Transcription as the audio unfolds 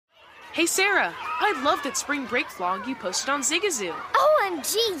Hey Sarah, I loved that spring break vlog you posted on Zigazoo.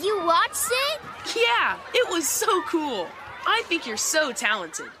 OMG, you watched it? Yeah, it was so cool. I think you're so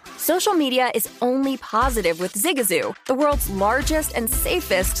talented. Social media is only positive with Zigazoo, the world's largest and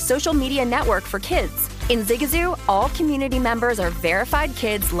safest social media network for kids. In Zigazoo, all community members are verified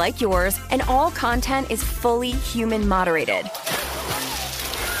kids like yours, and all content is fully human moderated.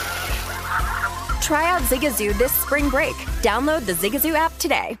 Try out Zigazoo this spring break. Download the Zigazoo app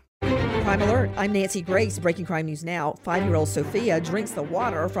today. Crime Alert. I'm Nancy Grace. Breaking crime news now. 5-year-old Sophia drinks the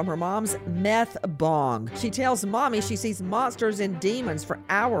water from her mom's meth bong. She tells mommy she sees monsters and demons for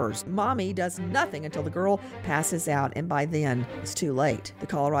hours. Mommy does nothing until the girl passes out, and by then, it's too late. The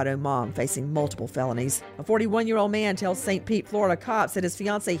Colorado mom facing multiple felonies. A 41-year-old man tells St. Pete, Florida cops that his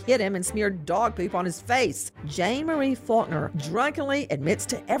fiancée hit him and smeared dog poop on his face. Jane Marie Faulkner drunkenly admits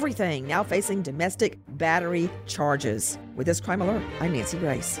to everything, now facing domestic battery charges. With this Crime Alert, I'm Nancy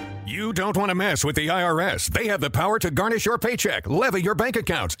Grace. You don't want to mess with the IRS. They have the power to garnish your paycheck, levy your bank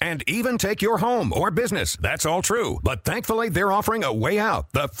accounts, and even take your home or business. That's all true. But thankfully, they're offering a way out,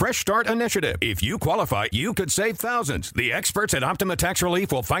 the Fresh Start Initiative. If you qualify, you could save thousands. The experts at Optima Tax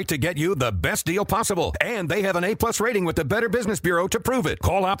Relief will fight to get you the best deal possible. And they have an A+ rating with the Better Business Bureau to prove it.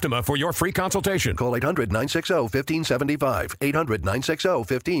 Call Optima for your free consultation. Call 800-960-1575.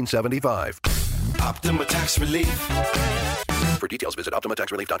 800-960-1575. Optima Tax Relief. For details, visit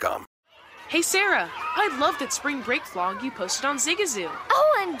OptimaTaxRelief.com. Hey Sarah, I loved that spring break vlog you posted on Zigazoo.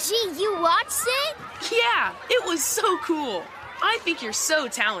 OMG, you watched it? Yeah, it was so cool. I think you're so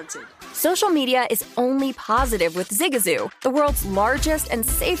talented. Social media is only positive with Zigazoo, the world's largest and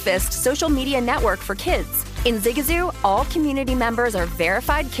safest social media network for kids. In Zigazoo, all community members are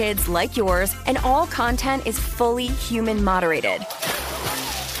verified kids like yours, and all content is fully human moderated.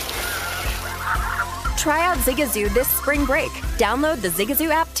 Try out Zigazoo this spring break. Download the Zigazoo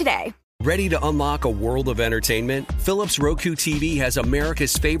app today. Ready to unlock a world of entertainment? Philips Roku TV has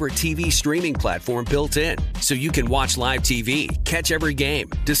America's favorite TV streaming platform built in, so you can watch live TV, catch every game,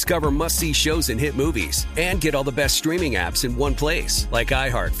 discover must-see shows and hit movies, and get all the best streaming apps in one place, like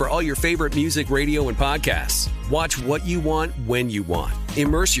iHeart for all your favorite music, radio, and podcasts. Watch what you want, when you want.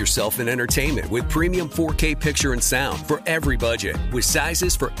 Immerse yourself in entertainment with premium 4K picture and sound for every budget, with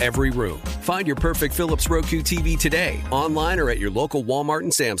sizes for every room. Find your perfect Philips Roku TV today, online or at your local Walmart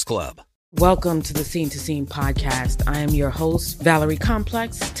and Sam's Club. Welcome to the Scene to Scene podcast. I am your host, Valerie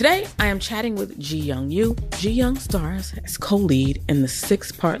Complex. Today, I am chatting with Ji Young Yu. Ji Young stars as co-lead in the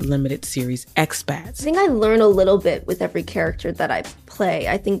 6-part limited series Expats. I think I learn a little bit with every character that I play.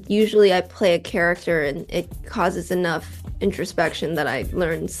 I think usually I play a character and it causes enough introspection that I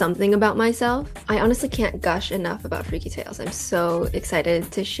learn something about myself. I honestly can't gush enough about Freaky Tales. I'm so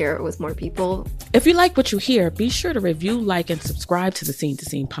excited to share it with more people. If you like what you hear, be sure to review, like, and subscribe to the Scene to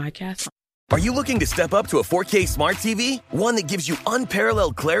Scene podcast. Are you looking to step up to a 4K smart TV? One that gives you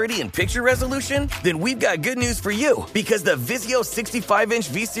unparalleled clarity and picture resolution? Then we've got good news for you, because the Vizio 65-inch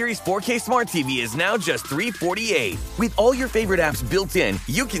V-Series 4K smart TV is now just $348. With all your favorite apps built in,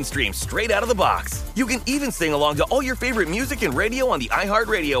 you can stream straight out of the box. You can even sing along to all your favorite music and radio on the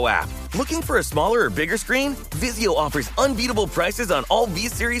iHeartRadio app. Looking for a smaller or bigger screen? Vizio offers unbeatable prices on all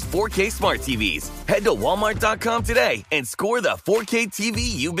V-Series 4K smart TVs. Head to Walmart.com today and score the 4K TV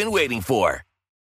you've been waiting for.